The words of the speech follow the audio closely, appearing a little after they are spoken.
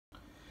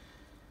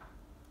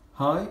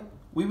Hi,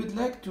 we would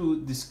like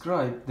to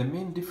describe the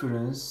main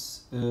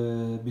difference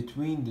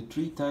between the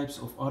three types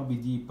of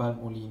RBD Palm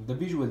Olein, the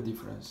visual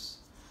difference.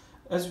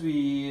 As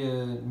we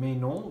may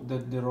know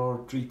that there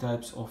are three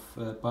types of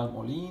Palm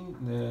Olein,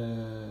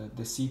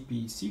 the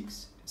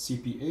CP6,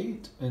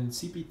 CP8 and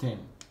CP10.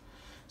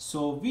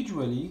 So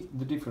visually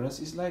the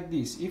difference is like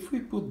this. If we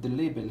put the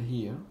label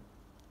here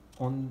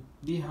on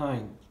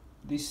behind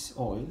this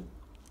oil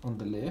on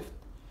the left,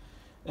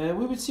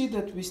 we will see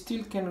that we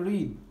still can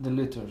read the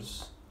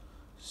letters.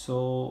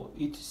 So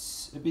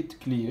it's a bit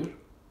clear,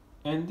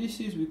 and this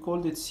is, we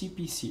call it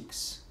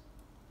CP6.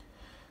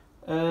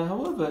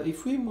 However,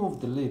 if we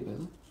move the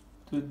label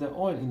to the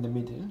oil in the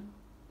middle,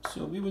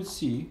 so we will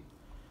see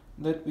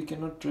that we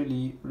cannot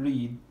really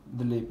read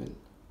the label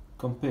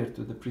compared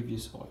to the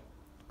previous oil.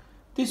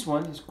 This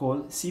one is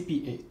called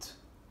CP8.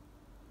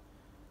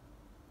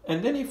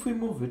 And then if we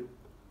move it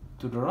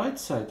to the right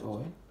side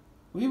oil,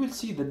 we will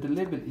see that the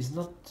label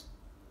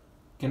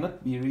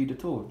cannot be read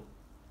at all.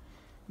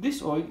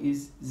 This oil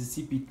is the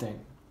CP10.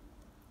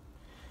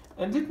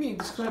 And let me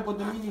describe what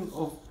the meaning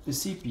of the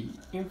CP.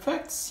 In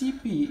fact,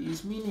 CP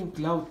is meaning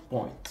cloud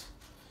point.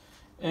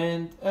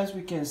 And as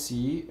we can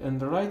see on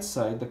the right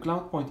side, the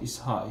cloud point is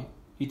high.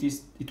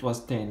 It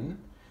was 10.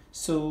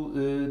 So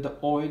the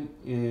oil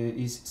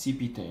is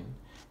CP10.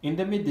 In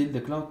the middle,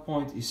 the cloud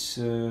point is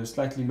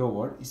slightly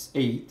lower, is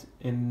 8,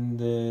 and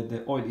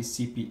the oil is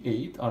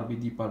CP8,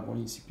 RBD Palm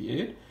Olein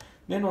CP8.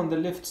 Then on the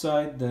left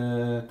side,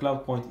 the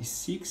cloud point is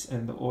 6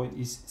 and the oil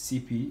is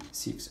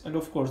CP6. And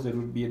of course, there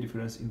will be a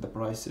difference in the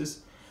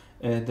prices.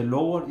 The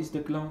lower is the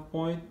cloud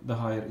point, the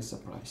higher is the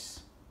price.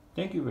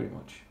 Thank you very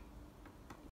much.